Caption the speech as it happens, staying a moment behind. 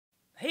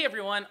Hey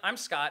everyone, I'm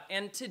Scott,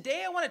 and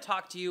today I want to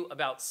talk to you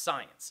about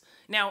science.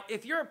 Now,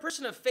 if you're a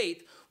person of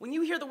faith, when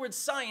you hear the word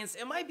science,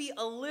 it might be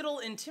a little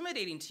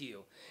intimidating to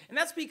you. And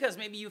that's because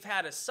maybe you've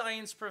had a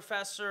science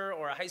professor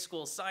or a high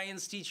school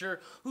science teacher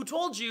who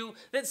told you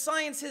that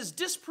science has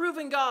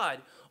disproven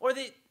God, or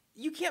that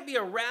you can't be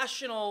a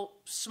rational,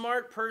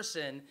 smart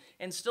person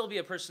and still be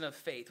a person of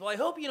faith. Well, I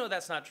hope you know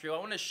that's not true. I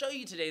want to show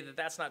you today that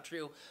that's not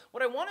true.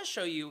 What I want to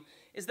show you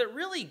is that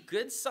really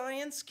good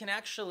science can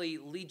actually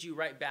lead you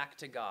right back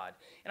to God.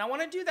 And I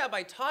want to do that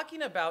by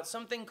talking about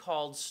something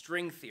called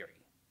string theory.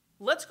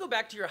 Let's go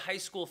back to your high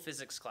school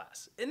physics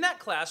class. In that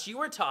class, you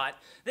were taught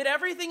that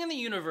everything in the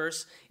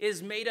universe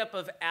is made up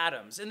of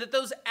atoms, and that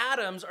those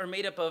atoms are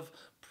made up of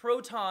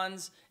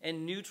protons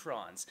and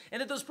neutrons,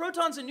 and that those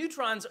protons and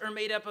neutrons are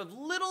made up of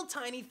little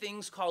tiny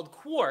things called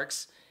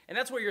quarks, and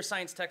that's where your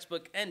science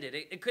textbook ended.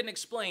 It couldn't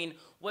explain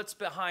what's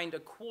behind a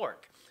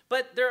quark.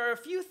 But there are a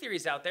few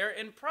theories out there,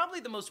 and probably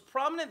the most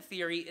prominent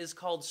theory is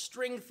called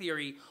string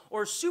theory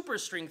or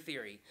superstring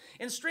theory.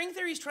 And string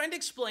theory is trying to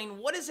explain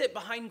what is it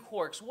behind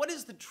quarks, what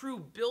is the true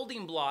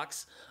building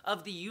blocks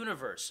of the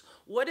universe,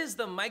 what is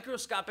the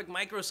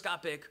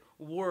microscopic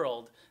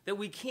world that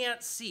we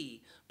can't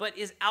see but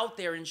is out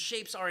there and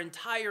shapes our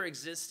entire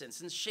existence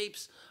and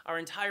shapes our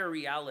entire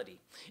reality.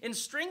 And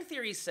string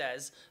theory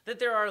says that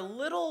there are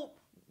little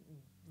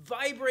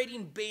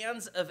vibrating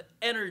bands of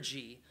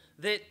energy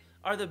that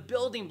are the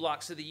building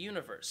blocks of the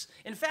universe.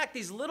 In fact,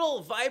 these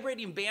little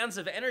vibrating bands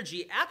of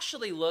energy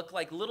actually look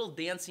like little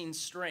dancing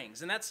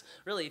strings. And that's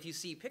really, if you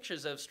see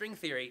pictures of string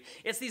theory,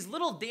 it's these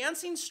little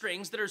dancing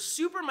strings that are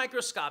super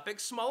microscopic,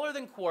 smaller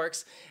than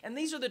quarks, and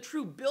these are the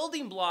true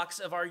building blocks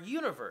of our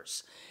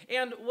universe.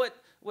 And what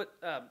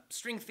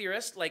string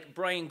theorists like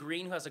Brian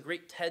Greene, who has a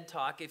great TED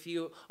Talk, if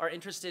you are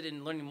interested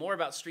in learning more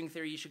about string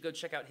theory, you should go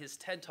check out his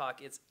TED Talk.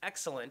 It's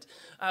excellent.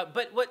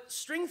 But what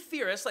string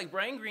theorists like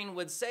Brian Greene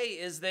would say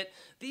is that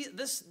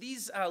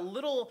these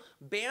little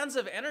bands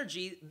of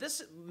energy,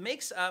 this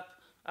makes up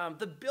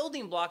the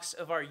building blocks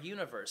of our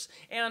universe.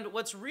 And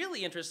what's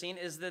really interesting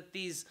is that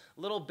these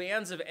little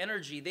bands of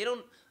energy, they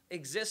don't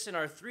exist in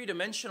our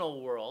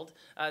three-dimensional world.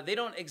 They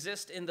don't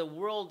exist in the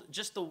world,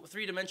 just the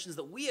three dimensions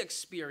that we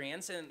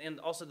experience, and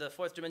also the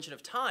fourth dimension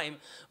of time.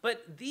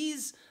 But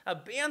these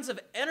bands of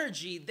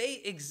energy,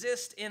 they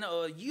exist in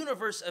a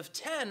universe of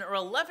 10 or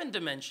 11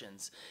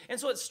 dimensions. And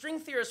so what string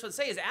theorists would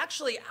say is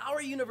actually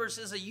our universe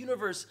is a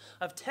universe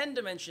of 10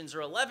 dimensions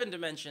or 11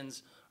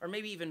 dimensions, or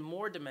maybe even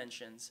more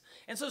dimensions.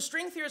 And so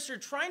string theorists are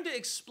trying to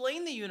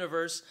explain the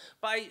universe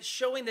by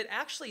showing that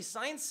actually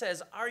science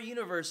says our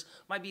universe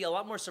might be a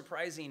lot more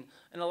surprising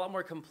and a lot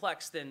more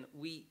complex than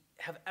we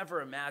have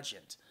ever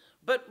imagined.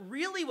 But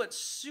really what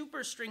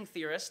superstring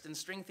theorists and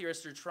string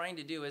theorists are trying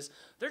to do is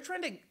they're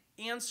trying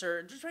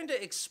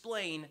to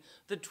explain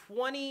the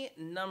 20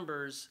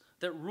 numbers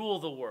that rule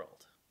the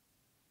world.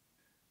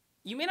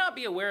 You may not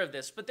be aware of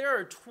this, but there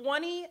are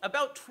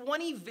about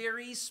 20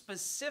 very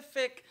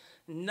specific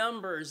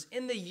numbers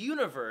in the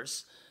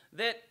universe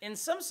that in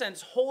some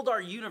sense hold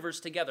our universe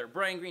together.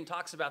 Brian Greene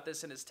talks about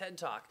this in his TED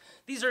Talk.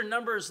 These are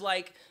numbers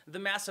like the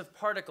mass of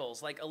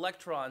particles, like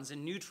electrons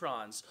and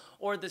neutrons,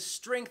 or the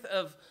strength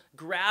of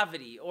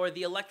gravity, or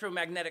the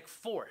electromagnetic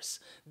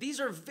force. These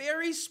are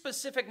very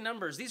specific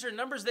numbers. These are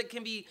numbers that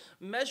can be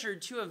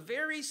measured to a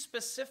very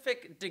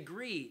specific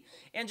degree.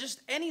 And just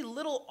any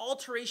little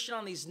alteration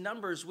on these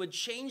numbers would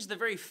change the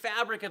very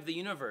fabric of the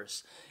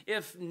universe.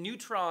 If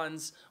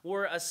neutrons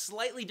were a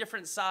slightly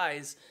different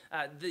size,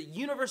 the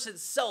universe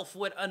itself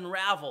would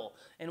unravel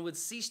and would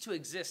cease to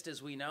exist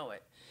as we know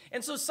it.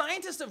 And so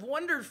scientists have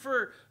wondered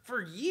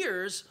for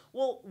years,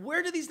 well,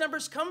 where do these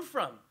numbers come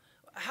from?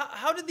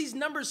 How did these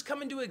numbers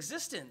come into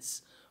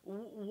existence?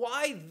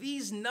 Why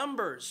these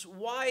numbers?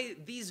 Why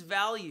these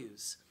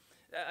values?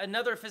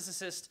 Another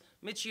physicist,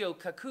 Michio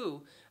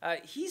Kaku,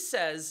 he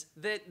says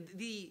that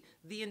the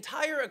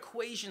entire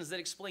equations that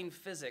explain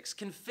physics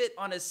can fit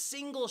on a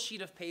single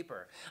sheet of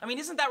paper. I mean,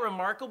 isn't that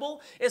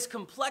remarkable? As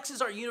complex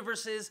as our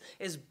universe is,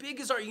 as big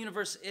as our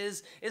universe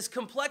is, as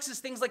complex as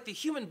things like the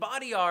human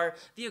body are,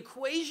 the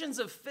equations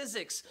of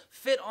physics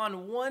fit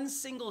on one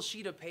single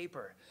sheet of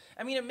paper.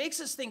 I mean, it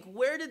makes us think,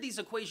 where did these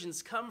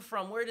equations come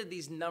from? Where did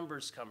these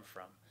numbers come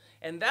from?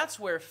 And that's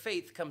where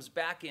faith comes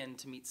back in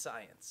to meet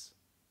science.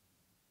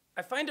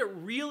 I find it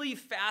really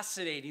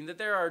fascinating that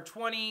there are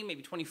 20,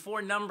 maybe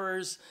 24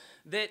 numbers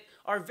that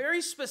are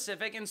very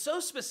specific, and so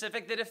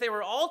specific that if they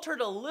were altered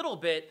a little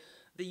bit,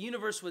 the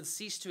universe would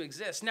cease to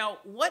exist. Now,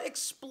 what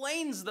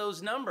explains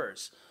those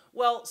numbers?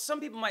 Well, some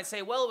people might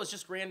say, well, it was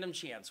just random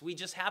chance. We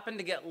just happened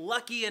to get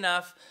lucky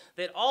enough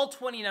that all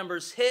 20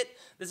 numbers hit.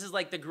 This is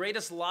like the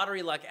greatest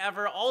lottery luck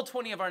ever. All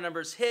 20 of our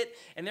numbers hit,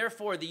 and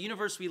therefore the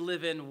universe we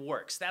live in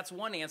works. That's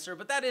one answer,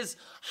 but that is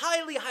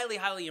highly, highly,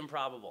 highly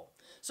improbable.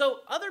 So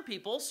other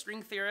people,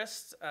 string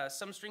theorists,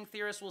 some string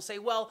theorists will say,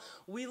 well,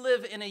 we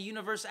live in a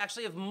universe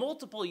actually of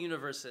multiple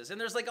universes, and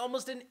there's like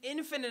almost an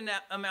infinite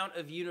amount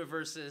of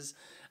universes,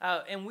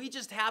 and we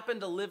just happen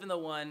to live in the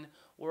one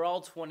where all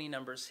 20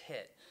 numbers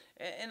hit.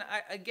 And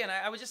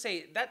I would just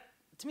say that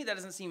to me, that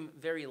doesn't seem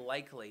very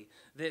likely,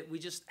 that we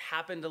just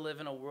happen to live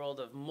in a world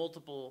of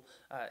multiple,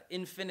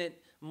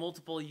 infinite,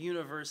 multiple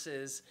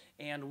universes,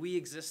 and we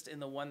exist in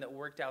the one that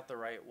worked out the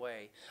right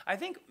way. I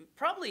think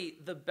probably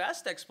the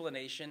best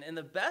explanation and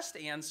the best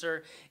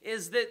answer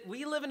is that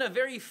we live in a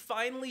very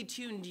finely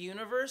tuned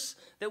universe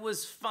that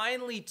was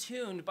finely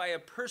tuned by a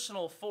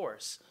personal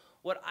force,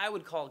 what I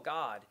would call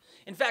God.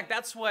 In fact,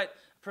 that's what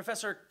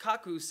Professor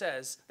Kaku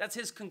says. That's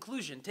his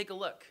conclusion. Take a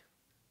look.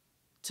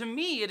 To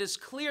me, it is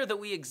clear that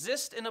we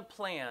exist in a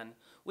plan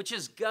which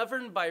is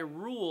governed by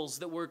rules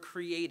that were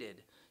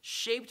created,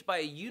 shaped by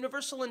a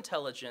universal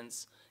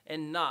intelligence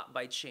and not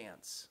by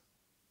chance.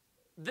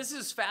 This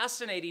is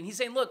fascinating. He's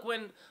saying, look,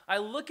 when I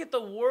look at the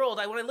world,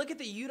 when I look at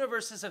the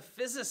universe as a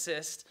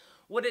physicist,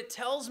 what it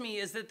tells me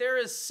is that there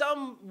is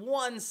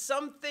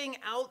something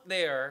out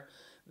there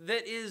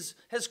that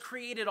has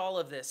created all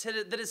of this,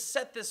 that has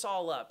set this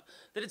all up,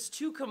 that it's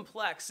too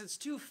complex, it's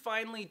too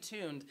finely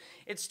tuned,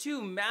 it's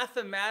too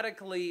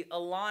mathematically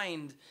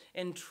aligned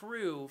and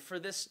true for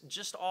this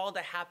just all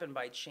to happen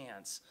by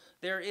chance.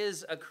 There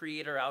is a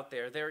creator out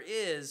there. There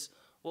is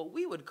what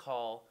we would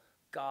call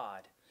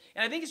God.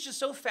 And I think it's just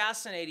so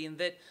fascinating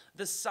that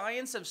the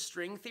science of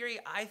string theory,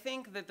 I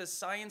think that the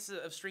science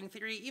of string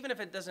theory, even if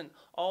it doesn't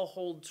all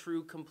hold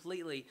true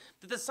completely,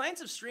 that the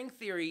science of string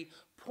theory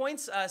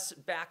points us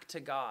back to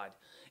God.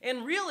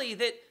 And really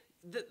that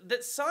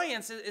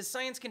science, as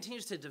science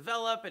continues to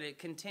develop and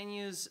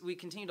we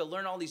continue to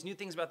learn all these new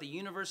things about the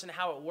universe and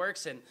how it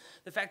works, and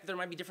the fact that there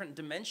might be different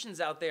dimensions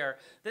out there,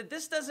 that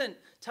this doesn't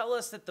tell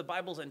us that the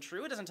Bible's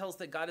untrue. It doesn't tell us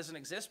that God doesn't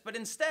exist, but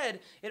instead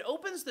it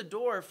opens the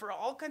door for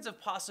all kinds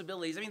of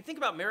possibilities. I mean, think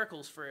about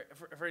miracles for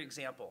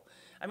example.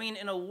 I mean,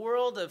 in a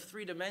world of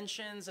 3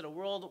 dimensions, in a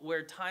world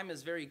where time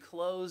is very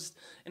closed,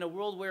 in a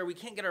world where we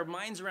can't get our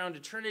minds around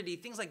eternity,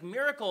 things like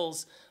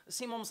miracles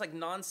seem almost like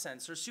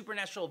nonsense, or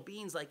supernatural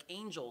beings like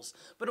angels.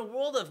 But in a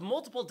world of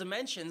multiple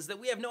dimensions that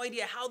we have no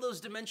idea how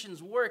those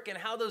dimensions work and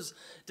how those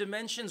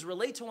dimensions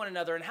relate to one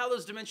another and how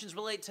those dimensions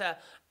relate to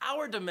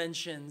our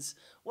dimensions,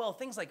 well,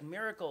 things like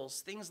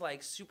miracles, things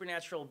like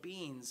supernatural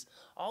beings,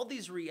 all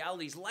these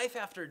realities, life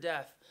after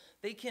death,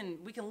 we can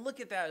look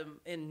at that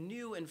in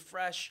new and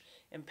fresh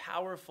and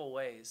powerful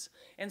ways.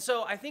 And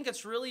so I think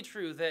it's really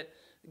true that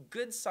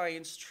good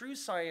science, true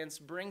science,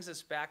 brings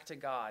us back to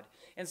God.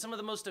 And some of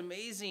the most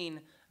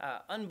amazing,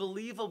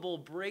 unbelievable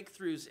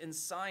breakthroughs in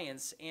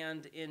science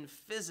and in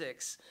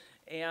physics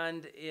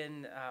and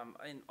in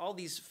all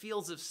these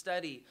fields of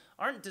study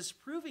aren't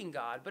disproving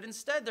God, but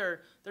instead they're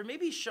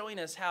maybe showing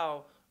us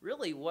how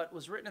really what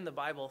was written in the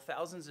Bible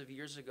thousands of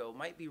years ago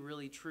might be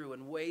really true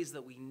in ways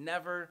that we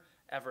never,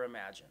 ever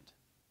imagined.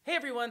 Hey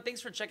everyone,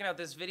 thanks for checking out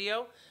this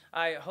video.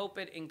 I hope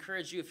it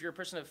encouraged you, if you're a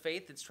person of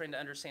faith that's trying to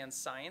understand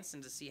science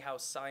and to see how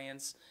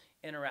science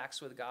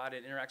interacts with God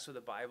and interacts with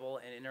the Bible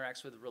and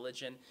interacts with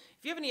religion.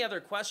 If you have any other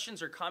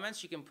questions or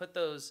comments, you can put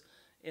those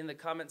in the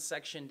comments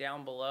section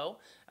down below.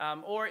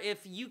 Or if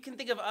you can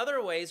think of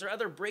other ways or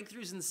other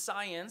breakthroughs in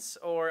science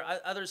or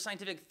other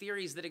scientific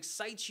theories that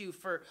excite you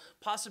for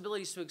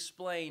possibilities to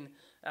explain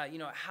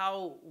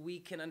how we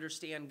can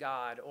understand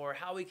God or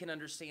how we can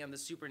understand the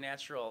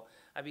supernatural,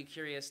 I'd be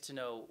curious to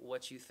know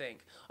what you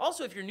think.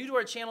 Also, if you're new to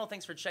our channel,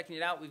 thanks for checking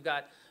it out. We've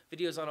got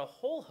videos on a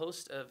whole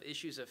host of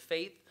issues of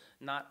faith,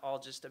 not all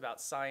just about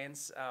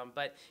science.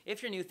 But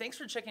if you're new, thanks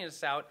for checking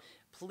us out.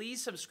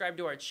 Please subscribe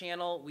to our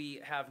channel.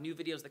 We have new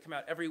videos that come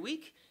out every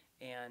week.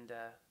 And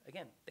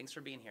again, thanks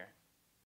for being here.